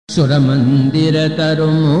ಸುರಮಂದಿರ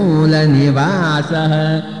ತರುಮೂಲ ನಿವಾಸ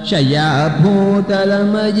ಶಯ್ಯಾ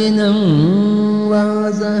ಭೂತಲಮಜಿನಂ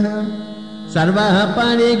ವಾಸ ಸರ್ವ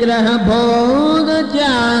ಪರಿಗ್ರಹ ಭೋಗ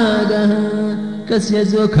ತ್ಯಾಗ ಕಸ್ಯ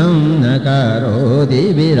ಸುಖಂ ನ ಕರೋತಿ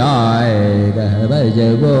ವಿರಾಗ ಭಜ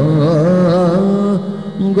ಗೋ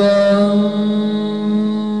ಗೋ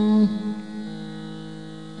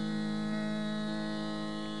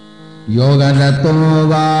ಯೋಗರತೋ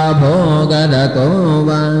ವಾ ಭೋಗರತೋ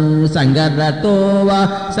ವಾ ಸಂಗರತೋ ವಾ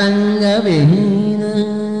ಸಂಗವಿಹೀನ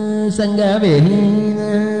ಸಂಗವಿಹೀನ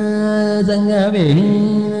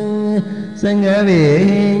ಸಂಗವಿಹೀನ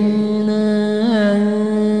ಸಂಗವಿಹೀನ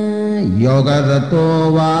ಯೋಗರತೋ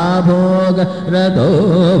ವಾ ಭೋಗರತೋ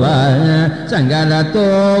ವಾ ಸಂಗರತೋ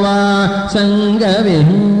ವಾ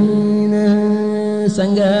ಸಂಗವಿಹೀನ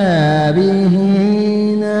ಸಂಗವಿಹೀನ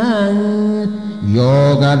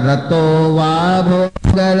ಯೋಗರತೋ ವಾ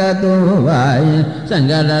ಭೋಗರತೋ ವಾ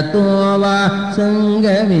ಸಂಗರತೋ ವಾ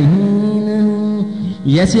ಸಂಗವಿಹೀನ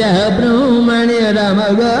ಯಸ್ಯ ಬ್ರಹ್ಮಣಿ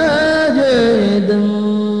ರಮಗಜೇದಂ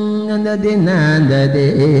ನಂದತಿ ನಂದತಿ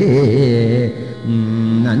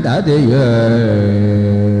ನಂದತಿ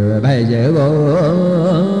ಭಜ ಗೋ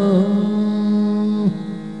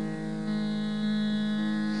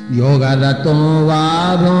ಯೋಗರತೋ ವಾ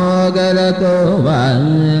ಭೋಗರತೋ ವಾ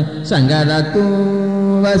ಸಂಗರತೋ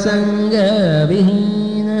ವಾ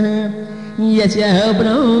ಸಂಗವಿಹೀನ ಯಸ್ಯ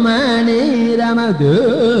ಬ್ರಹ್ಮಣಿ ರಮಗಜೇದಂ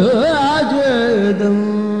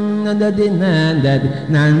ನಂದತಿ ನಂದತಿ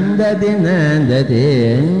ನಂದತಿ ನಂದತಿ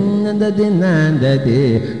ನಂದತಿ ನಂದತಿ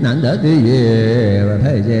ನಂದತಿ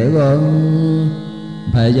ಭಜ ಗೋ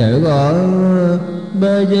ಭಜ ಗೋ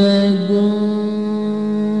ಭಜ ಗೋ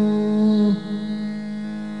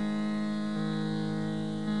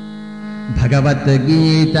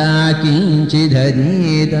ಭಗವದ್ಗೀತಾ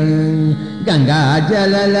ಕಿಂಚಿದಧೀತ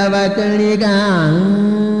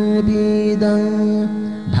ಗಂಗಾಜಲಲವಕಣಿಕಾಪೀತ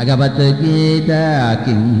ಭಗವದ್ಗೀತಾ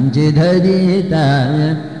ಕಿಂಚಿದಧೀತ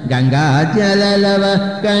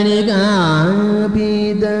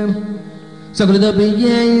ಗಂಗಾಜಲಲವಕಣಿಕಾಪೀತ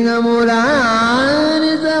ಸಕೃತಪ್ರಿಯೇನ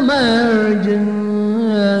ಮುರಾರಿ ಸಮರ್ಜನ್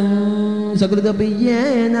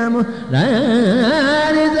ಸಕೃತಪ್ರಿಯೇನ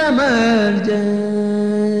ಮುರಾರಿ ಸಮರ್ಜನ್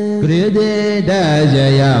ಹೃದಯ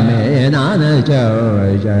ದಯ ಮೇ ನಾನ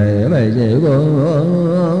ಜಯ ಭಜ ಗೋ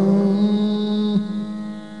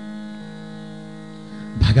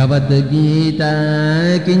ಭಗವದ್ಗೀತಾ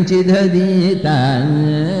ಕಿಂಚಿದಧೀತ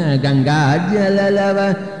ಗಂಗಾಜಲಲವ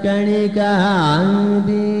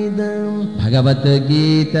ಕಣಿಕಾಪೀತ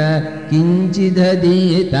ಭಗವದ್ಗೀತಾ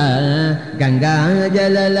ಕಿಂಚಿದಧೀತ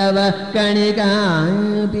ಗಂಗಾಜಲಲವ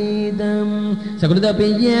ಕಣಿಕಾಪೀತ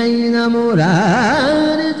ಸಕೃತಪ್ರಿಯೇನ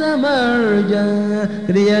ಮುರಾರಿ ಸಮರ್ಜ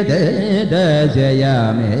ಕ್ರಿಯತೆ ದಯ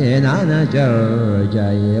ಮೇ ನಾನ ಜಯ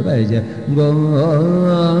ಭಜ ಗೋ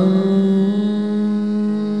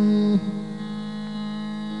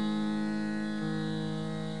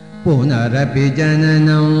ಪುನರಪಿ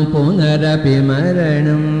ಜನನಂ ಪುನರಪಿ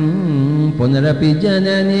ಮರಣಂ ಪುನರಪಿ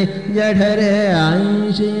ಜನನಿ ಜಠರೆ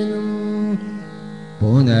ಆಯುಷೇನಂ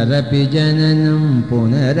ಪುನರಪಿ ಜನನಂ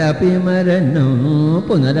ಪುನರಪಿ ಮರಣಂ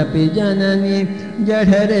ಪುನರಪಿ ಜನನಿ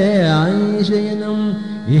ಜಠರೆ ಆಯುಷೇನಂ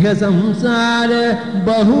ಇಹ ಸಂಸಾರ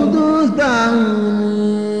ಬಹುದುಸ್ತಾನಿ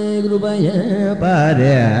ಕೃಪಯ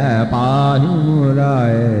ಪಾರ್ಯ ಪಾಹಿ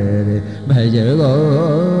ಮುರಾರಿ ಭಜ ಗೋ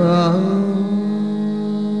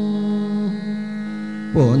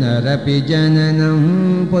ಪುನರಪಿ ಜನನಂ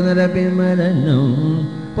ಪುನರಪಿ ಮರಣಂ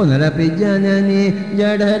ಪುನರಪಿ ಜನನಿ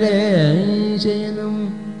ಜಠರೆ ಶಯನಂ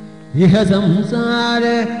ಇಹ ಸಂಸಾರ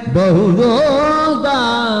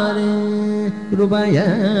ಬಹುದೋದಾರೆ ಕೃಪಯ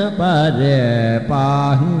ಪಾರ್ಯ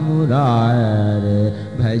ಪಾಹಿ ಮುರಾರೆ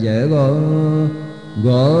ಭಜ ಗೋ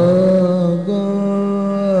ಗೋ ಗೋ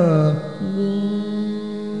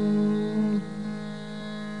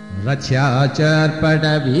ರಥ್ಯಾಚರ್ಪಟ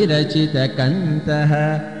ವಿರಚಿತ ಕಂತಃ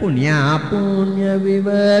ಪುಣ್ಯ ಪುಣ್ಯ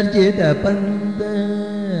ವಿವರ್ಜಿತ ಪಂತ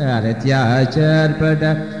ರಥ್ಯಾಚರ್ಪಟ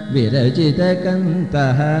ವಿರಚಿತ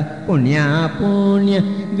ಕಂತಃ ಪುಣ್ಯ ಪುಣ್ಯ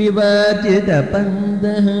ವಿವರ್ಜಿತ ಪಂತ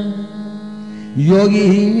ಯೋಗಿ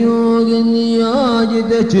ಯೋಗಿ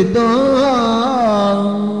ನಿಯೋಜಿತ ಚಿತ್ತೋ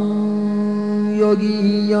ಯೋಗಿ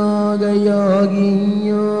ಯೋಗ ಯೋಗಿ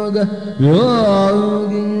ಯೋಗ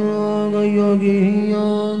ಯೋಗಿ ಯೋಗಿ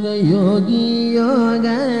ಯೋಗ ಯೋಗಿ ಯೋಗ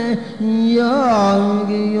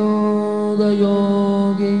ಯೋಗಿ ಯೋಗ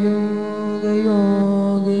ಯೋಗಿ ಯೋಗ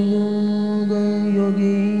ಯೋಗಿ ಯೋಗ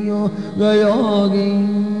ಯೋಗಿ ಯೋಗ ಯೋಗಿ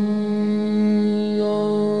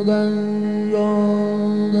ಯೋಗ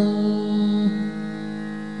ಯೋಗ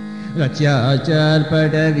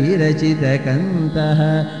रच्याचर्पट विरचितकन्तः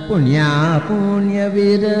पुण्या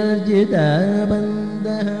पुण्यविरचितबन्धः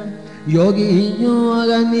योगी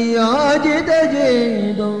योगनियोजितचेतो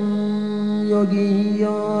योगी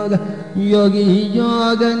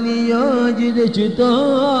योगनियोजितचितो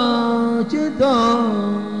चितो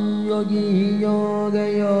योगी योग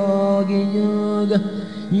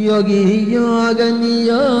योगी योगनियोजितचितो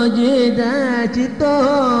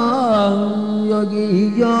योगी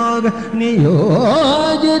योगनियोजितचेतो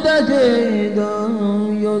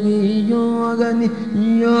योगी योगनियोजितचेतो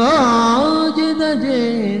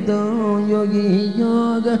योगी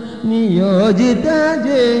योगनियोजितचेतो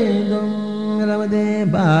रमते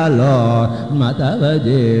बालो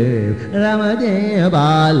मतवदेव रमते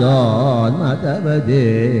बालो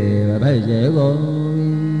मतवदेव भज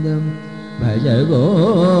गोविन्दं भज गो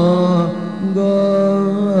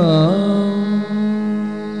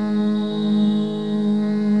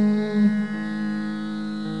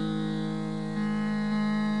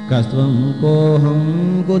कस्त्वं कोऽहं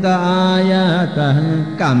कुत आयातः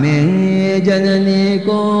कामे जननी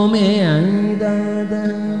को मे अन्ततः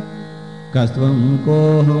कस्त्वं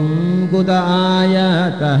कोऽहं कुत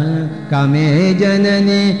आयातः कामे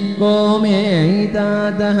जननी को मे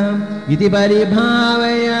अन्ततः इति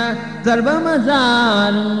परिभावय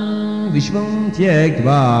सर्वमसारं विश्वं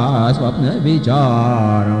त्यक्त्वा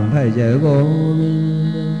स्वप्नविचारं भज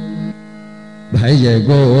गोविन्दम् भज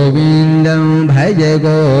गोविन्दं भज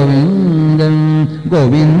गोविन्दं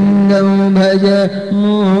गोविन्दं भज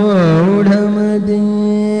मूढमते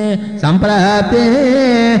सम्प्राप्ते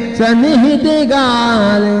सन्निहिते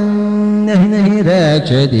कालं नहि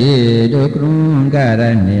रक्षति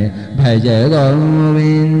दुःखकारण्ये भज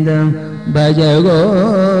गोविन्दं भज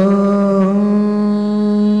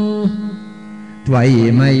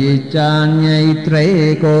त्वयि मयि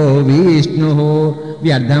चान्यैत्रैको विष्णुः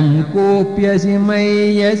व्यर्थं कोप्यसि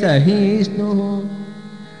मय्य सहिष्णुः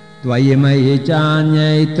त्वयि मयि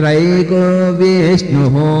चान्यैत्रैको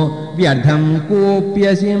विष्णुः व्यर्थं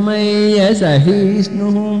कोप्यसि मय्य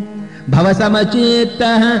सहिष्णुः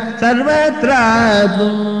भवसमचित्तः सर्वत्र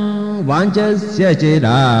वाञ्छस्य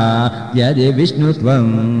चिरा यदि विष्णुत्वं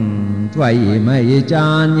त्वयि मयि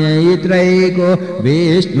चान्यैत्रैको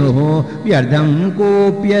विष्णुः व्यर्थं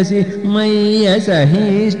कोप्यसि मय्य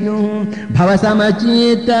सहिष्णुः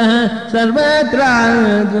भवसमचित्तः सर्वत्र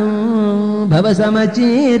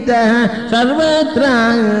भवसमचित्तः सर्वत्र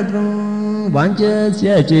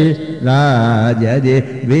वाञ्छस्य चिराद्यदि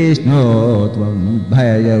विष्णो त्वं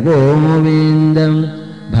भज गोविन्दं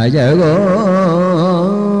भज गो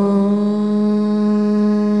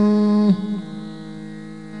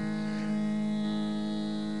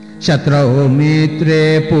शत्रौ मित्रे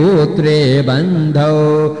पुत्रे बन्धौ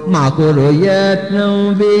मा कुरु यत्नं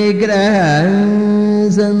विग्रहसन्धौ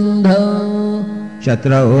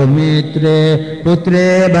शत्रौ मित्रे पुत्रे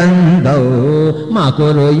बन्धौ मा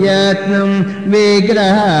कुरु यत्नं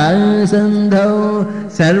विग्रहसन्धौ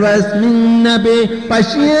सर्वस्मिन्नपि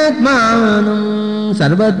पश्येत्मानं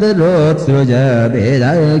सर्वत्रोत्सृज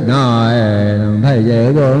भेदज्ञानं भज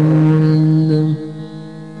गोविन्दम्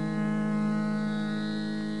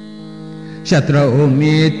शत्रौ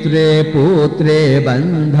मित्रे पुत्रे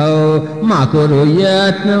बन्धौ मा कुरु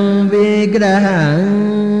यत्नं विग्रहसन्धौ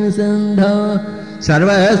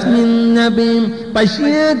सर्वस्मिन्नपि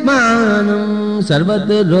पश्येत्मानं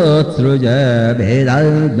सर्वत्रोत्सृज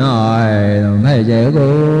भेदज्ञानं भज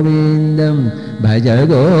गोविन्दं भज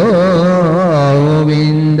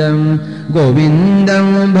गोविन्दं गोविन्दं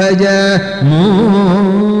भज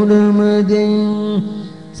मूढमते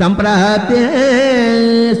सम्प्राप्ते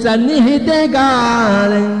सन्निहिते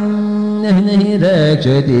काले नहि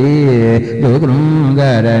रक्षति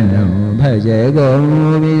दुःखकारण्यं भज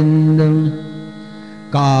गोविन्दम्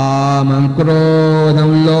कामं क्रोधं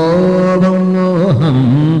लोभं मोहं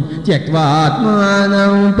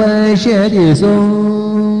त्यक्त्वात्मानं पश्यति सो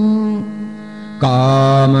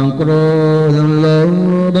कामं क्रोधं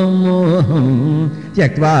लोभं मोहं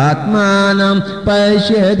त्यक्त्वात्मानं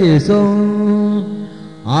पश्यति सो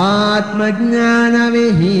आत्मज्ञानविहीना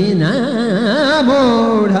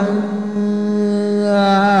मूढा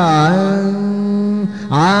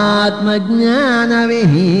आत्मज्ञानविहीना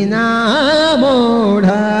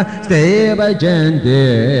मूढा ते भजन्ते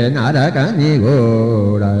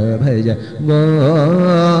नरकनिगूढा भज गो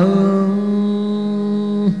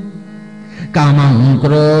कामं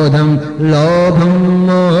क्रोधं लोभं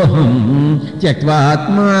मोहं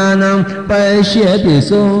त्यक्त्वात्मानं पश्यति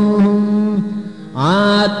सो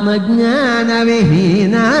आत्मज्ञानविहीना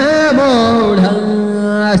मूढा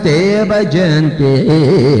ते भजन्ते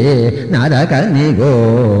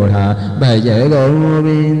नरकनिगूढा भज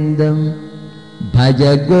गोविन्दं भज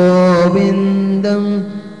गोविन्दं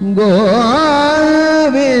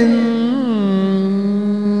गोविन्दम्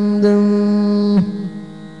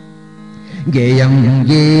गेयं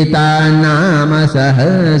गीता नाम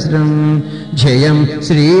सहस्रं जयं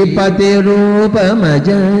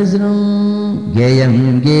श्रीपतिरूपमजस्रं गेयं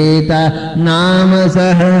गीता नाम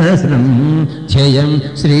सहस्रं जयं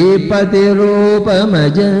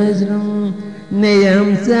श्रीपतिरूपमजस्रं नियं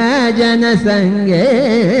सजनसङ्गे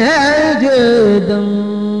जुदम्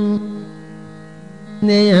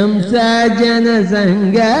नियं सजनसङ्गजेदं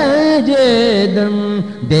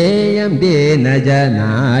देयं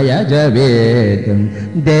दीनजनाय च वेदं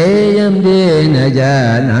देयं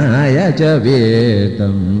दीनजनाय च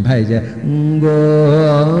वेदं भज गो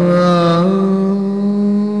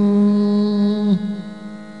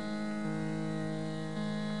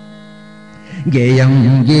गेयं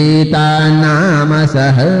गीता नाम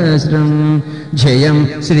सहस्रं जयं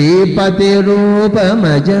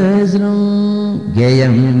श्रीपतिरूपमजस्रं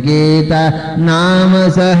गेयं गीता नाम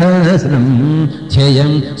सहस्रं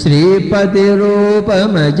जयं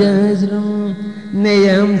श्रीपतिरूपमजस्रं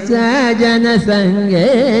नियं सजनसङ्गे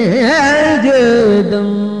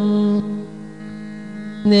जुदम्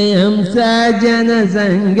नियं सजनसङ्गजेदं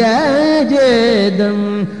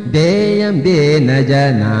देयं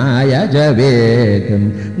दीनजनाय च वेदं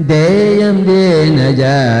देयं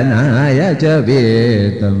दीनजनाय च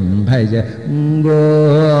वेदं भज गो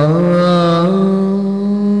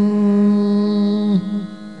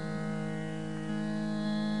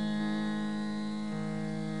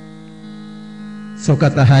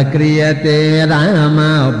सुखतः क्रियते राम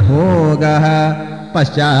भोगः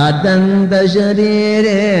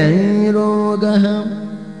पश्चादन्तशरीरे रोगः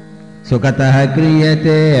सुखतः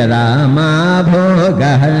क्रियते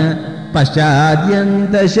रामभोगः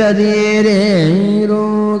पश्चाद्यन्तशरीरे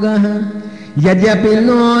रोगः यद्यपि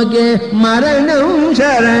लोके मरणं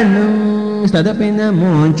शरणं तदपि न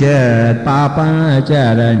मोचत्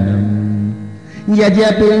पापाचरणं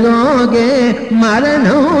यद्यपि लोके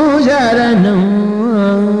मरणं शरणं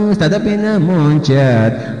तदपि न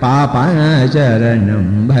मोचत् पापाचरणं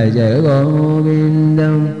भज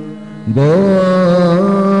गोविन्दं गोविन्दम्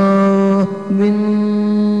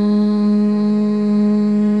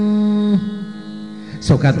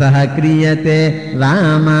सुखतः क्रियते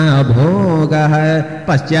रामभोगः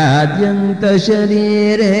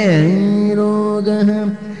पश्चाद्यन्तशरीरे रोगः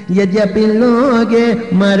यद्यपि लोके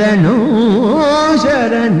मरणो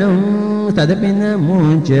शरणं तदपि न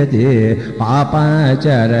मुञ्चते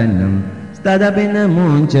पापाचरणं तदपि न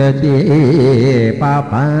मुञ्चते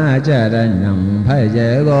पापाचरणं भज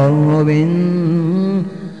गोविन्दं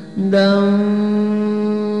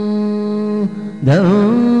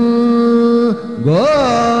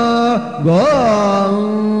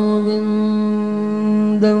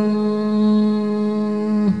गोविन्दम्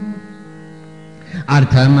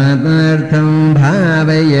अर्थमदर्थं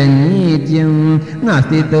भावय नित्यं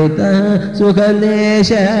नास्ति ततः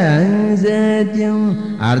सुखलेशं सत्यम्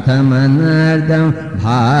अर्थमनर्थं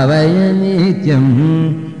भावय नित्यं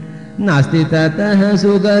नास्ति ततः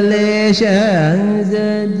सुखलेशं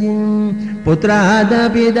सत्यं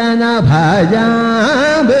पुत्रादपि धनभाजा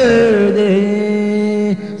वृदे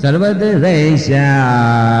सर्वत्रैषाभिधारे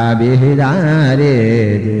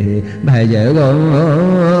भज गो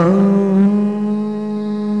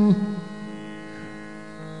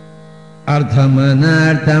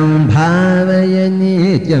अर्थमनर्थं भावय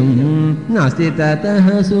नित्यं नास्ति ततः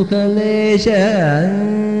सुखलेशं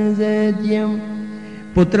सत्यम्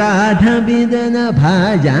पुत्रादपि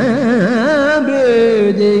धनभाजा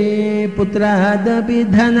वृदे पुत्रादपि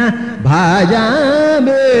धनभाजा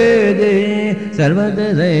वृदे सर्वत्रैषाभिधारे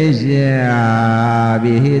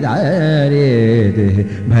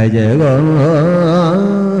भज गो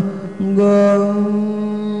गो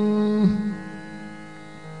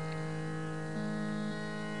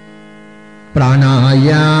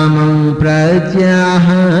प्राणायामं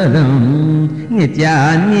प्रत्याहारं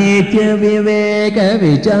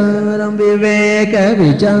नित्यानित्यविवेकविचारं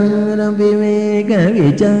विवेकविचारं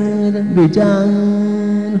विवेकविचारं विचारं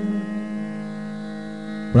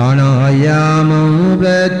प्राणायामं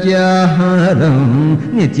प्रत्याहारं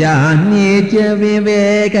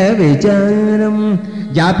नित्यानित्यविवेकविचारं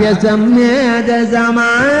जाप्य सम्यक्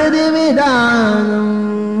समाधिविधानम्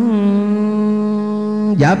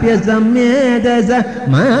जाप्य सम्यक्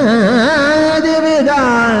समाधिविधानं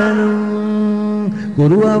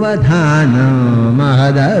कुरु अवधानं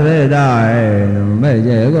महदवधानं भज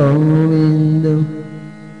गोविन्दम्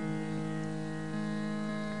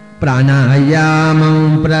प्राणायामं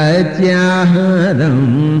प्रत्याहारं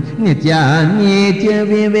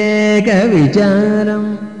नित्यानित्यविवेकविचारं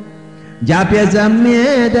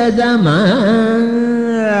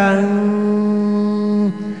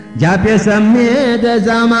जाप्य सम्येत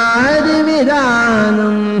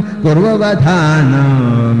समाधिविधानं कुर्ववधानं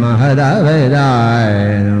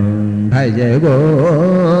महदवदायनं भज गो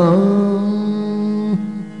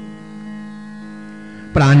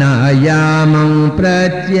प्राणायामं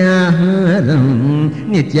प्रत्याहारं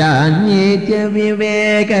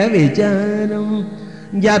नित्यानित्यविवेकविचारं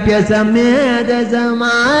जाप्य सम्येत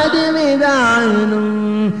समाधिविधानं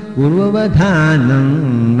पूर्ववधानं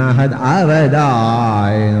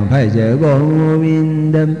महदावदायनं भज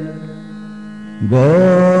गोविन्दं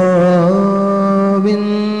गोविन्दं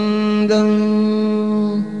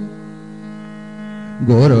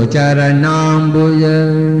गुरुचरणाम्बुज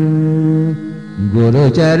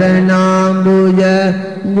गुरुचरणाम्बुज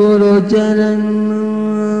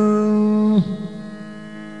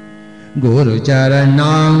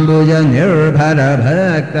गुरुचरणाम्बुज निर्भर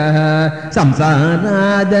भक्तः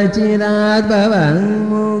संसारादचिरात्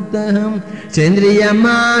भवन्मुक्तः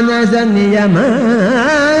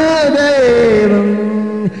सेन्द्रियमानसनियमदेवं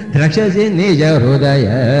द्रक्षसि निज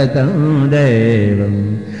हृदयतं देवं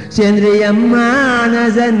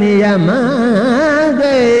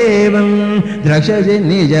सेन्द्रियमानसनियमदेवं द्रक्षसि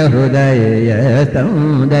निज हृदयतं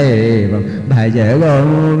देवं भज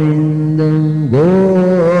गोविन्दं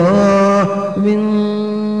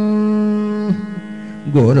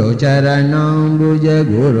गुरुचरणाम्बुज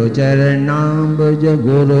गुरुचरणाम्बुज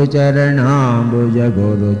गुरुचरणाम्बुज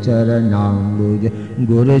गुरुचरणाम्बुज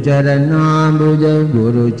गुरुचरणाम्बुज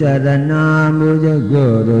गुरुचरणाम्बुज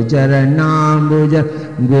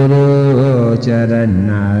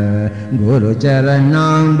गुरुचरणाम्बुज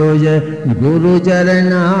गुरुचरणाम्बुज गुरुचरणाम्बुज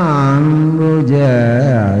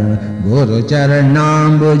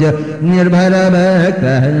गुरुचरणाम्बुज निर्भर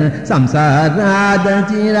भक्तः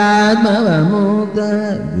संसारादचिरात् भवमुक्तः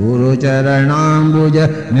गुरुचरणाम्बुज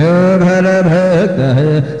निर्भर भक्तः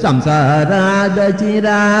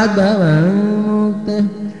संसारादचिरात् भवमुक्तः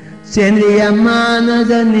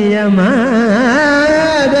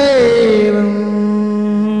सेन्द्रियमानसनियमदेवं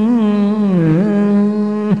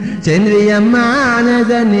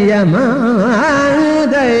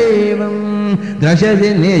सेन्द्रियमानसनियमदेवं द्रक्षसि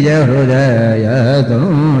निज हृदयतं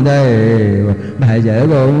देवं भज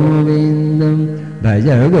गोविन्दं भज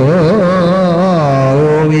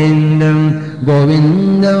गोविन्दं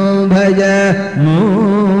गोविन्दं भज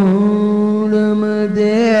मूलमध्ये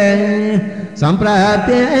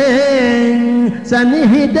सम्प्राप्ते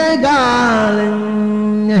सन्निहितकालं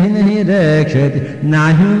नहीं रक्षति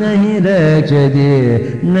नहीं रक्षति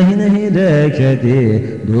नहीं रक्षति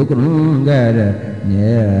दुकृङ्गर